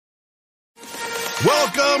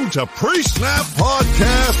Welcome to Pre-Snap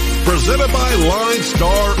Podcast, presented by Line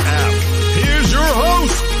Star App. Here's your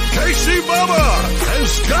host, Casey Bubba and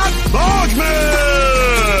Scott Bogman.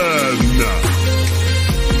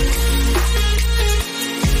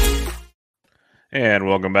 And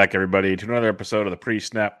welcome back, everybody, to another episode of the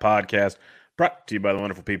Pre-Snap Podcast, brought to you by the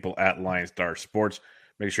wonderful people at Line Star Sports.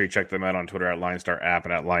 Make sure you check them out on Twitter at Line Star App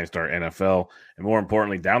and at Line Star NFL. And more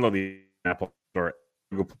importantly, download the Apple Store,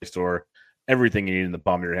 Google Play Store, everything you need in the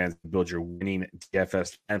palm of your hands to build your winning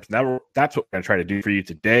DFS lineups. Now, that's what we're going to try to do for you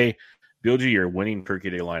today. Build you your winning Turkey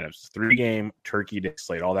Day lineups. 3-game Turkey Day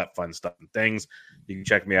slate, all that fun stuff and things. You can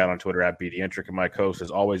check me out on Twitter at BDentric, and my co-host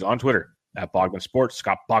is always on Twitter at Bogman Sports.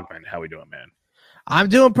 Scott Bogman, how we doing, man? I'm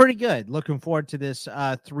doing pretty good. Looking forward to this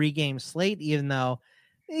 3-game slate, even though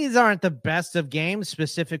these aren't the best of games,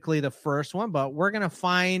 specifically the first one, but we're going to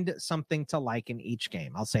find something to like in each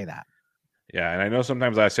game. I'll say that. Yeah, and I know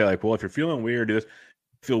sometimes I say, like, well, if you're feeling weird, do this.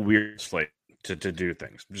 Feel weird slate to do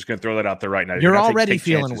things. I'm just going to throw that out there right now. You're already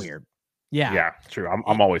feeling weird. Yeah. Yeah, true.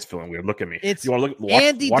 I'm always feeling weird. Look at me. It's you want to watch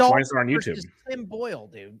Andy Dalton Line Star on YouTube. Tim Boyle,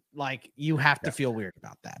 dude. Like, you have to feel weird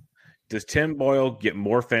about that. Does Tim Boyle get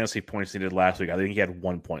more fantasy points than he did last week? I think he had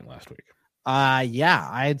 1 point last week. Yeah,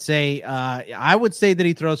 I'd say I would say that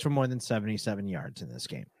he throws for more than 77 yards in this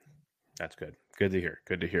game. That's good. Good to hear.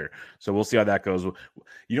 Good to hear. So we'll see how that goes. You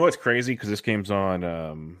know what's crazy? Because this game's on,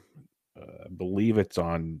 I believe it's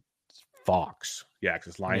on Fox. Yeah,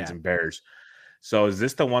 because it's Lions and Bears. So is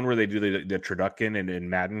this the one where they do the Traducan in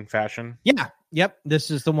Madden fashion? Yeah. Yep. This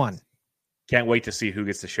is the one. Can't wait to see who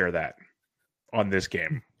gets to share that on this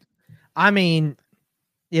game. I mean,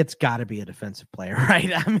 it's got to be a defensive player,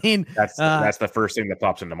 right? I mean, that's the first thing that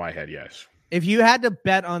pops into my head. Yes. If you had to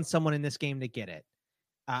bet on someone in this game to get it,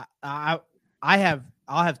 I'll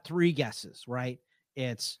have 3 guesses, right?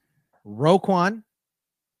 It's Roquan,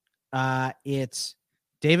 it's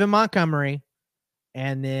David Montgomery,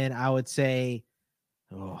 and then I would say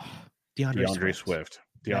DeAndre Swift.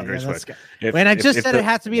 DeAndre Swift. When I just said it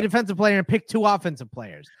has to be a defensive player and pick 2 offensive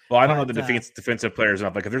players. Well, I don't know the defensive players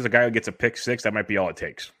enough. Like, if there's a guy who gets a pick 6, that might be all it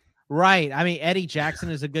takes. Right. I mean, Eddie Jackson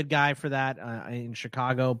is a good guy for that in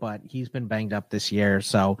Chicago, but he's been banged up this year.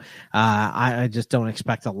 So I just don't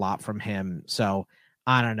expect a lot from him. So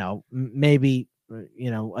I don't know, maybe,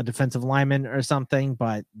 a defensive lineman or something,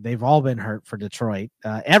 but they've all been hurt for Detroit.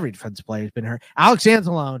 Every defensive player has been hurt. Alex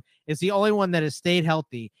Anzalone is the only one that has stayed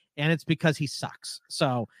healthy, and it's because he sucks.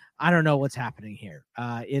 So I don't know what's happening here.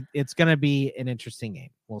 It's going to be an interesting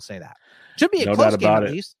game. We'll say that. Should be a close game at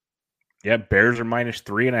least. Yeah, Bears are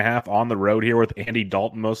 -3.5 on the road here with Andy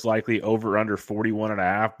Dalton most likely over under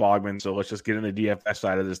 41.5, Bogman. So let's just get in the DFS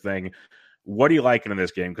side of this thing. What are you liking in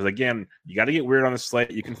this game? Because, again, you got to get weird on the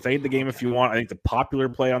slate. You can fade the game if you want. I think the popular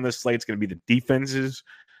play on this slate is going to be the defenses.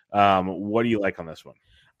 What do you like on this one?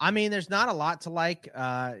 I mean, there's not a lot to like.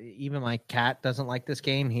 Even like Cat doesn't like this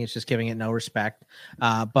game. He's just giving it no respect.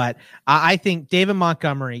 But I think David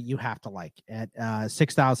Montgomery, you have to like at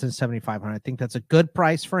 6,750. I think that's a good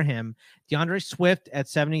price for him. DeAndre Swift at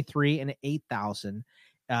 73 and 8,000.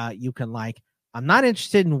 You can like. I'm not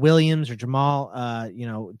interested in Williams or Jamal,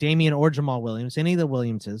 Damian or Jamal Williams. Any of the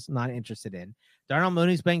Williamses, not interested in. Darnell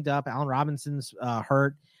Mooney's banged up. Allen Robinson's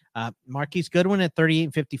hurt. Marquise Goodwin at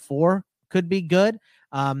 38.54 could be good.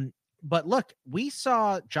 But look, we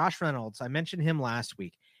saw Josh Reynolds. I mentioned him last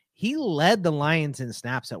week. He led the Lions in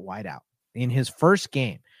snaps at wideout in his first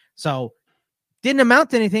game. So didn't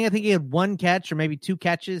amount to anything. I think he had 1 catch or maybe 2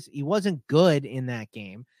 catches. He wasn't good in that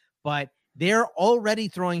game, but they're already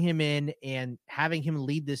throwing him in and having him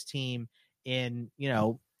lead this team in,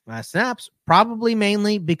 snaps, probably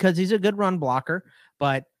mainly because he's a good run blocker,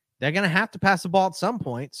 but they're going to have to pass the ball at some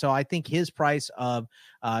point. So I think his price of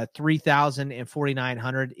 3,000 and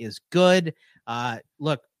 4,900 is good.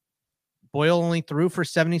 Look, Boyle only threw for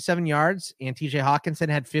 77 yards, and TJ Hawkinson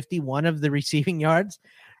had 51 of the receiving yards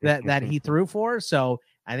that he threw for. So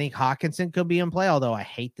I think Hawkinson could be in play, although I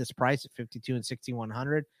hate this price at 52 and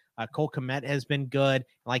 6,100. Cole Kmet has been good.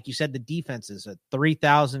 Like you said, the defense is at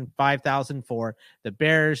 3,000, 5,000 for the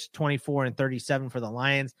Bears, 24 and 37 for the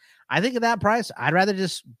Lions. I think at that price, I'd rather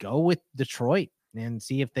just go with Detroit and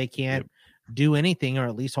see if they can't do anything or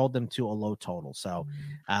at least hold them to a low total. So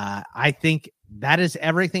I think that is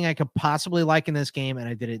everything I could possibly like in this game, and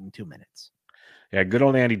I did it in 2 minutes. Yeah, good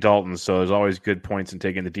old Andy Dalton. So there's always good points in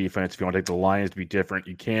taking the defense. If you want to take the Lions to be different,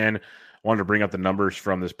 you can. Wanted to bring up the numbers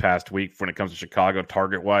from this past week when it comes to Chicago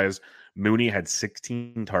target-wise. Mooney had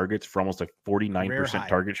 16 targets for almost a 49%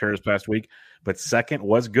 target share this past week. But second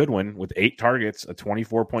was Goodwin with 8 targets, a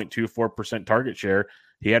 24.24% target share.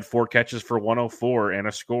 He had 4 catches for 104 and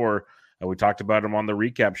a score. We talked about him on the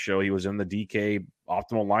recap show. He was in the DK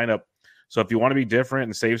optimal lineup. So if you want to be different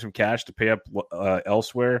and save some cash to pay up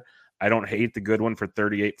elsewhere, I don't hate the good one for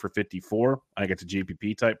 38 for 54. I think it's a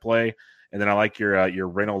GPP type play. And then I like your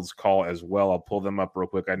Reynolds call as well. I'll pull them up real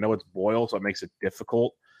quick. I know it's Boyle, so it makes it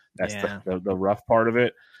difficult. That's the rough part of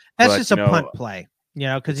it. That's just a punt play,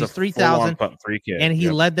 because he's 3,000 and he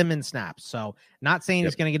led them in snaps. So not saying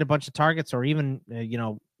he's going to get a bunch of targets or even,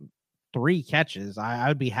 3 catches. I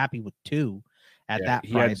would be happy with 2 at that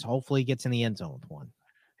price. Hopefully he gets in the end zone with 1.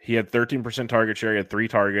 He had 13% target share. He had 3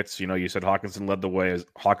 targets. You said Hawkinson led the way as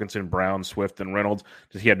Hawkinson, Brown, Swift, and Reynolds.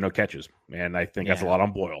 He had no catches. And I think that's a lot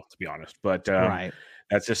on Boyle, to be honest. But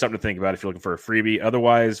that's just something to think about if you're looking for a freebie.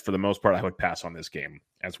 Otherwise, for the most part, I would pass on this game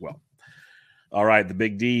as well. All right, the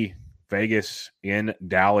Big D, Vegas in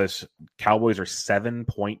Dallas. Cowboys are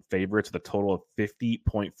 7-point favorites with a total of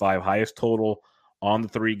 50.5, highest total on the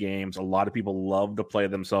 3 games. A lot of people love to play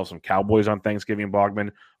themselves some Cowboys on Thanksgiving.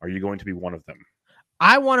 Bogman, are you going to be one of them?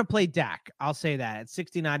 I want to play Dak. I'll say that at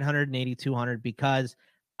 6,900 and 8,200 because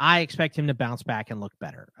I expect him to bounce back and look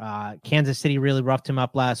better. Kansas City really roughed him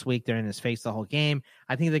up last week. They're in his face the whole game.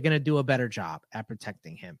 I think they're going to do a better job at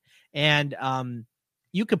protecting him. And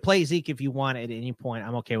you could play Zeke if you want at any point.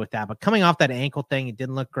 I'm okay with that. But coming off that ankle thing, it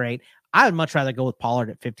didn't look great. I would much rather go with Pollard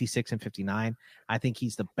at 56 and 59. I think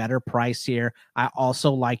he's the better price here. I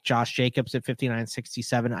also like Josh Jacobs at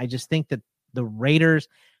 59.67. I just think that the Raiders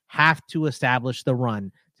have to establish the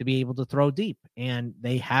run to be able to throw deep, and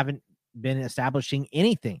they haven't been establishing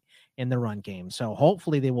anything in the run game. So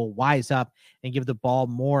hopefully they will wise up and give the ball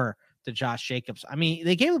more to Josh Jacobs. I mean,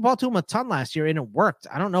 they gave the ball to him a ton last year and it worked.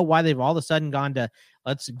 I don't know why they've all of a sudden gone to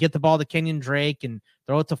let's get the ball to Kenyon Drake and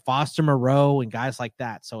throw it to Foster Moreau and guys like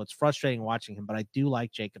that. So it's frustrating watching him, but I do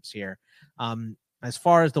like Jacobs here. As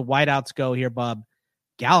far as the wideouts go here, Bub,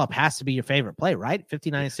 Gallup has to be your favorite play, right?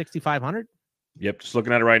 59 and 6,500. Yep, just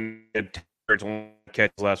looking at it right now.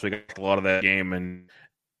 Catch last week, a lot of that game, and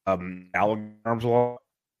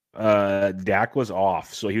Dak was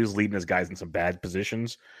off, so he was leading his guys in some bad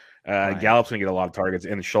positions. Gallup's going to get a lot of targets,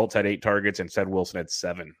 and Schultz had 8 targets, and Ced Wilson had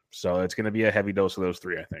 7. So it's going to be a heavy dose of those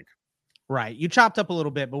 3, I think. Right. You chopped up a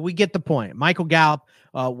little bit, but we get the point. Michael Gallup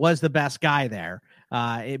was the best guy there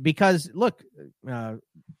because, look,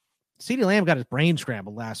 CeeDee Lamb got his brain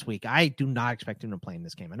scrambled last week. I do not expect him to play in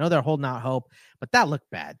this game. I know they're holding out hope, but that looked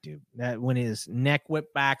bad, dude. That when his neck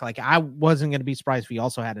whipped back, like I wasn't going to be surprised if he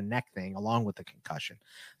also had a neck thing along with the concussion.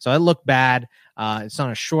 So it looked bad. It's on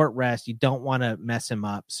a short rest. You don't want to mess him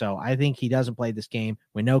up. So I think he doesn't play this game.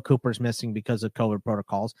 We know Cooper's missing because of COVID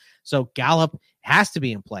protocols. So Gallup has to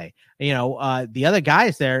be in play. The other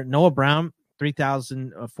guys there, Noah Brown,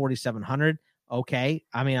 4,700. Okay.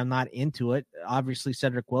 I mean, I'm not into it. Obviously,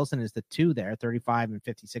 Cedric Wilson is the 2 there, 35 and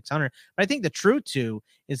 5,600. But I think the true 2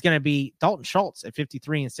 is going to be Dalton Schultz at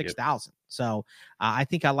 53 and 6,000. Yep. So I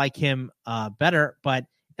think I like him better. But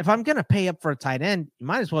if I'm going to pay up for a tight end, you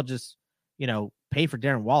might as well just, pay for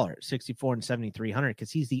Darren Waller at 64 and 7,300 because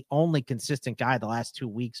he's the only consistent guy the last 2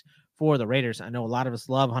 weeks for the Raiders. I know a lot of us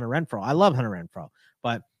love Hunter Renfrow. I love Hunter Renfrow.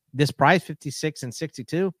 But this price, 56 and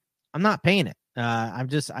 62, I'm not paying it.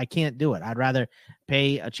 I can't do it. I'd rather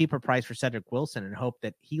pay a cheaper price for Cedric Wilson and hope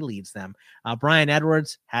that he leads them. Brian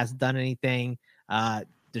Edwards hasn't done anything.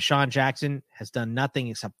 Deshaun Jackson has done nothing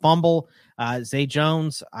except fumble. Zay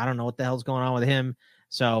Jones, I don't know what the hell's going on with him.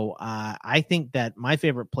 So I think that my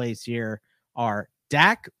favorite plays here are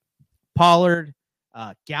Dak, Pollard,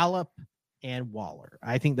 Gallup, and Waller.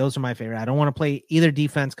 I think those are my favorite. I don't want to play either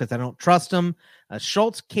defense because I don't trust them.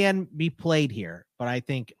 Schultz can be played here, but I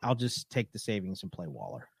think I'll just take the savings and play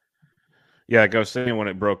Waller. Yeah, I was saying when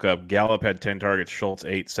it broke up, Gallup had 10 targets, Schultz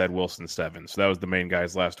 8, Ced Wilson 7. So that was the main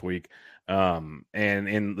guys last week. And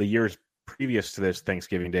in the years previous to this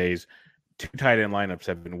Thanksgiving days, 2 tight end lineups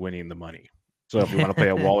have been winning the money. So if you want to play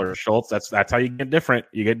a Waller or Schultz, that's how you get different.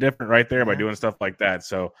 You get different right there by doing stuff like that.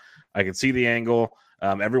 So I can see the angle.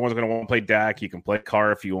 Everyone's going to want to play Dak. You can play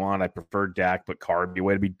Carr if you want. I prefer Dak, but Carr would be a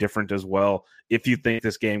way to be different as well. If you think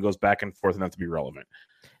this game goes back and forth enough to be relevant.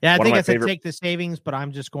 Yeah, I think I said take the savings, but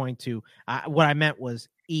I'm just going to what I meant was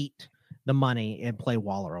eat the money and play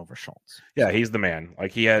Waller over Schultz. Yeah, he's the man.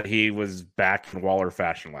 Like he was back in Waller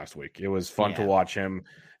fashion last week. It was fun to watch him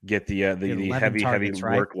get the heavy targets,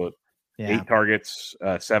 right? Workload. Yeah. 8 targets,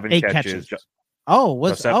 7 catches. Oh,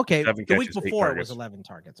 okay. The week before it was 11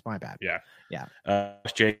 targets. My bad. Yeah.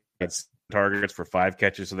 Jake had targets for 5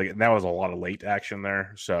 catches. So that was a lot of late action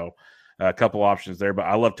there. So a couple options there. But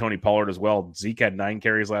I love Tony Pollard as well. Zeke had 9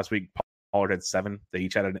 carries last week. Pollard had 7. They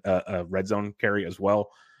each had a red zone carry as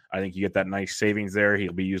well. I think you get that nice savings there.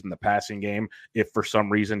 He'll be using the passing game. If for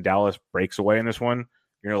some reason Dallas breaks away in this one,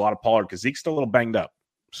 You're going to a lot of Pollard because Zeke's still a little banged up.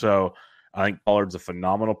 So I think Pollard's a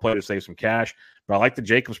phenomenal play to save some cash. But I like the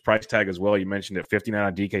Jacobs price tag as well. You mentioned it, 59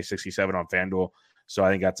 on DK, 67 on FanDuel. So I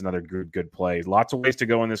think that's another good play. Lots of ways to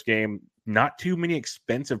go in this game. Not too many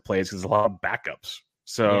expensive plays because there's a lot of backups.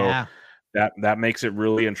 So that makes it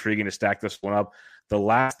really intriguing to stack this one up. The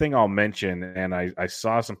last thing I'll mention, and I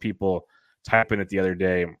saw some people typing it the other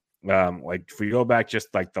day, like if we go back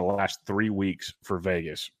just like the last 3 weeks for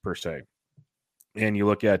Vegas per se, and you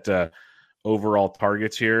look at overall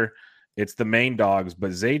targets here, it's the main dogs,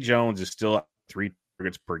 but Zay Jones is still at 3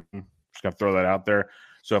 targets per game. Just gonna throw that out there.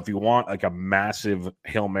 So if you want like a massive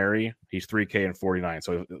Hail Mary, he's 3K and 49.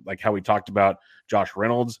 So like how we talked about Josh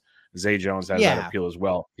Reynolds, Zay Jones has that appeal as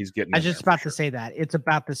well. He's getting. I was just about to say that it's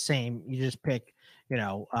about the same. You just pick,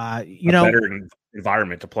 better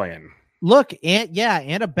environment to play in. Look, and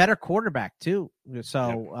a better quarterback too.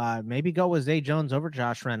 So maybe go with Zay Jones over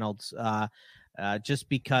Josh Reynolds, just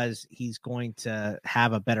because he's going to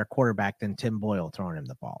have a better quarterback than Tim Boyle throwing him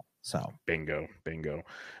the ball. So bingo.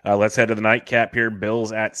 Let's head to the nightcap here.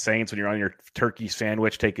 Bills at Saints. When you're on your turkey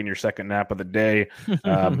sandwich, taking your second nap of the day,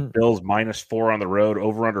 Bills -4 on the road,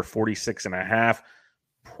 over under 46.5.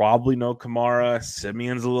 Probably no Kamara.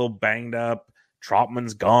 Simeon's a little banged up.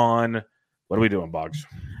 Trautman's gone. What are we doing, Boggs?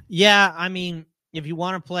 Yeah, I mean, if you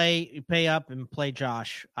want to play, pay up and play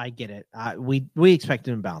Josh. I get it. We expect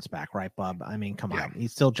him to bounce back, right, Bub? I mean, come on.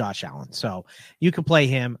 He's still Josh Allen. So you can play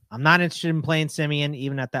him. I'm not interested in playing Simeon,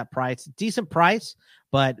 even at that price. Decent price,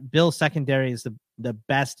 but Bill's secondary is the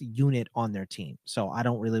best unit on their team. So I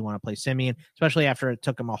don't really want to play Simeon, especially after it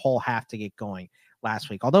took him a whole half to get going last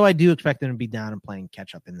week. Although I do expect him to be down and playing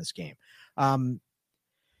catch up in this game.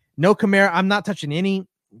 No Kamara. I'm not touching any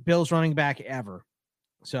Bills running back ever.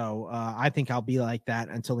 So I think I'll be like that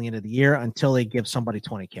until the end of the year, until they give somebody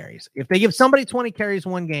 20 carries. If they give somebody 20 carries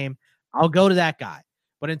one game, I'll go to that guy.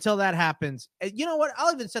 But until that happens, you know what?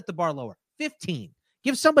 I'll even set the bar lower. 15.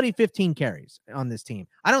 Give somebody 15 carries on this team.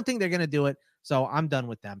 I don't think they're going to do it, so I'm done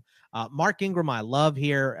with them. Mark Ingram, I love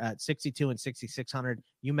here at 62 and 6,600.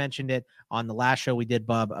 You mentioned it on the last show we did,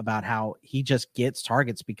 Bub, about how he just gets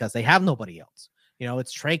targets because they have nobody else.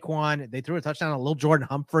 It's Traquan. They threw a touchdown on Lil Jordan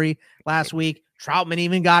Humphrey last week. Troutman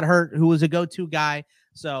even got hurt, who was a go-to guy.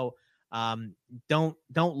 So don't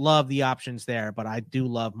love the options there, but I do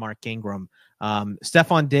love Mark Ingram.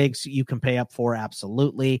 Stephon Diggs, you can pay up for,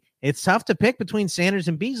 absolutely. It's tough to pick between Sanders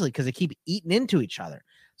and Beasley because they keep eating into each other.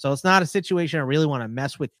 So it's not a situation I really want to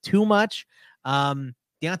mess with too much.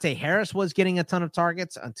 Deontay Harris was getting a ton of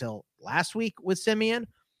targets until last week with Simeon.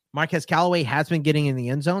 Marquez Callaway has been getting in the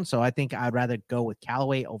end zone, so I think I'd rather go with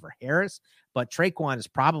Callaway over Harris. But Traquan is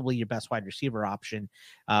probably your best wide receiver option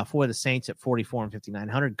for the Saints at 44 and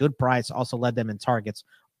 5,900. Good price. Also led them in targets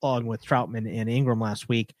along with Troutman and Ingram last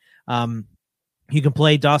week. You can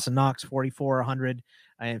play Dawson Knox 4,400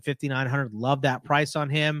 and 5,900. Love that price on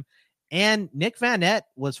him. And Nick Vannett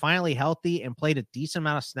was finally healthy and played a decent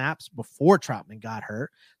amount of snaps before Troutman got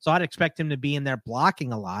hurt. So I'd expect him to be in there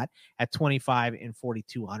blocking a lot at 25 and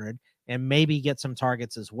 4,200 and maybe get some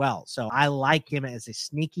targets as well. So I like him as a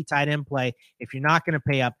sneaky tight end play. If you're not going to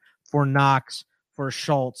pay up for Knox, for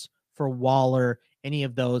Schultz, for Waller, any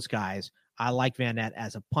of those guys, I like Vannett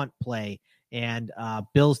as a punt play. And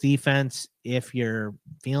Bills defense, if you're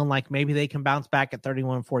feeling like maybe they can bounce back at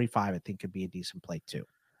 31-45, I think could be a decent play too.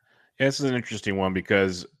 Yeah, this is an interesting one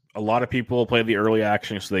because a lot of people play the early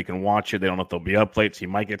action so they can watch it. They don't know if they'll be up late, so you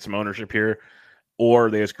might get some ownership here, or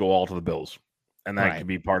they just go all to the Bills, and that could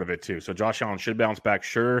be part of it too. So Josh Allen should bounce back,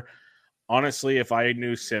 sure. Honestly, if I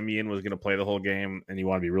knew Simeon was going to play the whole game and you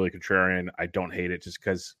want to be really contrarian, I don't hate it just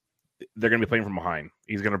because they're going to be playing from behind.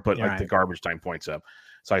 He's going to put the garbage time points up.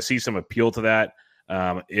 So I see some appeal to that.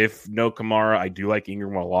 If no Kamara, I do like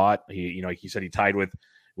Ingram a lot. He, like you said, he tied with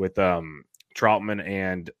Troutman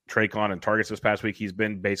and Traquan in targets this past week. He's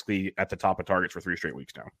been basically at the top of targets for 3 straight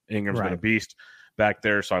weeks now. Ingram's been a beast back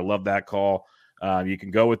there, so I love that call. You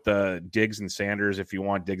can go with the Diggs and Sanders if you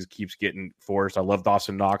want. Diggs keeps getting forced. I love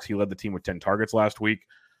Dawson Knox. He led the team with 10 targets last week.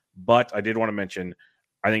 But I did want to mention,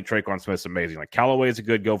 I think Traquan Smith's amazing. Like Callaway is a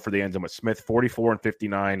good go for the end zone, but Smith 44 and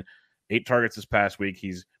 59, 8 targets this past week.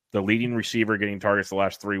 He's the leading receiver getting targets the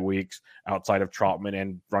last 3 weeks outside of Troutman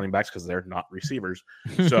and running backs because they're not receivers.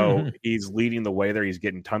 So he's leading the way there. He's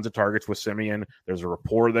getting tons of targets with Simeon. There's a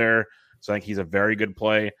rapport there. So I think he's a very good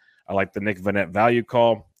play. I like the Nick Vannett value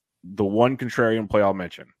call. The one contrarian play I'll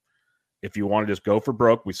mention, if you want to just go for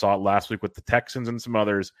broke, we saw it last week with the Texans and some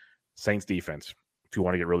others, Saints defense, if you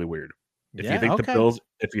want to get really weird. If you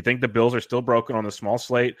think the Bills are still broken on the small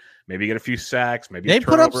slate, maybe get a few sacks, maybe they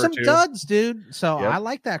put up some duds, dude. So I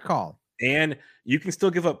like that call. And you can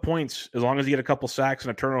still give up points as long as you get a couple sacks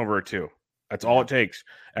and a turnover or two. That's all it takes.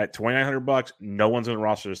 At $2,900, no one's going to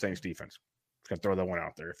roster the Saints defense. Just going to throw that one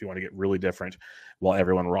out there if you want to get really different while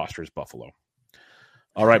everyone rosters Buffalo.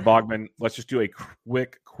 All right, Bogman, let's just do a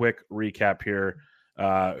quick recap here.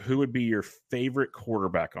 Who would be your favorite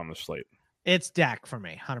quarterback on the slate? It's Dak for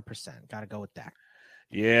me, 100%. Got to go with Dak.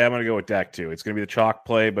 Yeah, I'm going to go with Dak too. It's going to be the chalk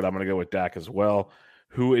play, but I'm going to go with Dak as well.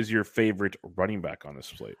 Who is your favorite running back on this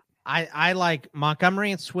slate? I like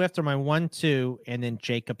Montgomery and Swift are my 1-2, and then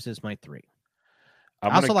Jacobs is my 3. I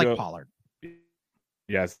also like Pollard.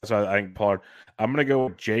 Yes, so I think Pollard. I'm going to go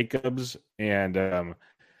with Jacobs and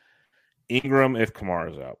Ingram if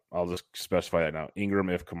Kamara's out. I'll just specify that now. Ingram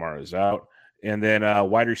if Kamara's out. And then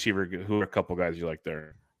wide receiver, who are a couple guys you like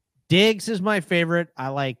there? Diggs is my favorite. I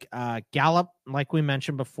like Gallup, like we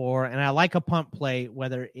mentioned before, and I like a punt play,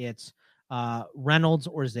 whether it's Reynolds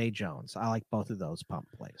or Zay Jones. I like both of those punt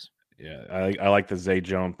plays. Yeah, I like the Zay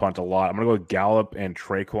Jones punt a lot. I'm going to go with Gallup and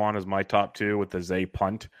Traquan as my top 2 with the Zay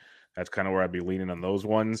punt. That's kind of where I'd be leaning on those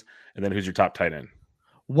ones. And then who's your top tight end?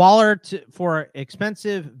 Waller for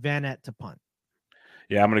expensive, Vanette to punt.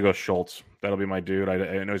 Yeah, I'm going to go Schultz. That'll be my dude. I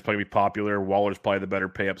know he's probably going to be popular. Waller's probably the better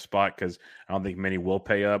pay-up spot because I don't think many will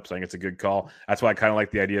pay up, so I think it's a good call. That's why I kind of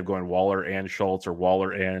like the idea of going Waller and Schultz or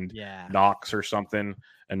Waller and Knox or something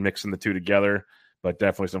and mixing the two together, but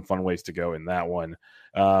definitely some fun ways to go in that one.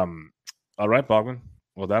 All right, Bogman.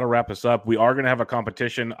 Well, that'll wrap us up. We are going to have a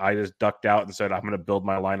competition. I just ducked out and said I'm going to build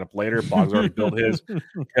my lineup later. Bog's already built his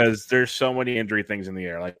because there's so many injury things in the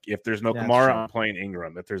air. Like if there's no Kamara, I'm playing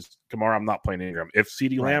Ingram. If there's Kamara, I'm not playing Ingram. If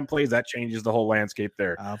CeeDee Lamb plays, that changes the whole landscape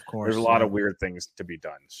there. Of course. There's a lot of weird things to be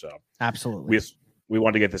done. So absolutely. We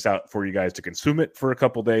want to get this out for you guys to consume it for a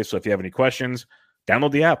couple days. So if you have any questions,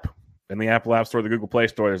 download the app. In the Apple App Store, the Google Play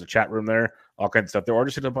Store, there's a chat room there, all kinds of stuff there. Or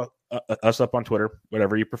just hit us up on Twitter,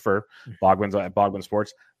 whatever you prefer. Bogman's at Bogman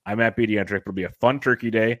Sports. I'm at BDentric. It'll be a fun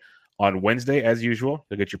turkey day on Wednesday, as usual.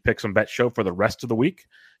 You'll get your picks and bet show for the rest of the week.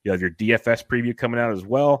 You'll have your DFS preview coming out as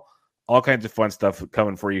well. All kinds of fun stuff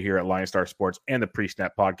coming for you here at Lion Star Sports and the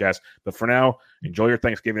Pre-Snap Podcast. But for now, enjoy your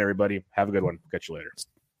Thanksgiving, everybody. Have a good one. Catch you later.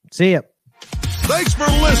 See ya. Thanks for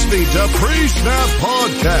listening to Pre-Snap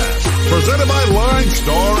Podcast, presented by Line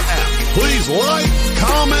Star App. Please like,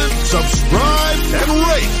 comment, subscribe, and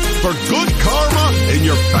rate for good karma in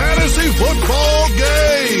your fantasy football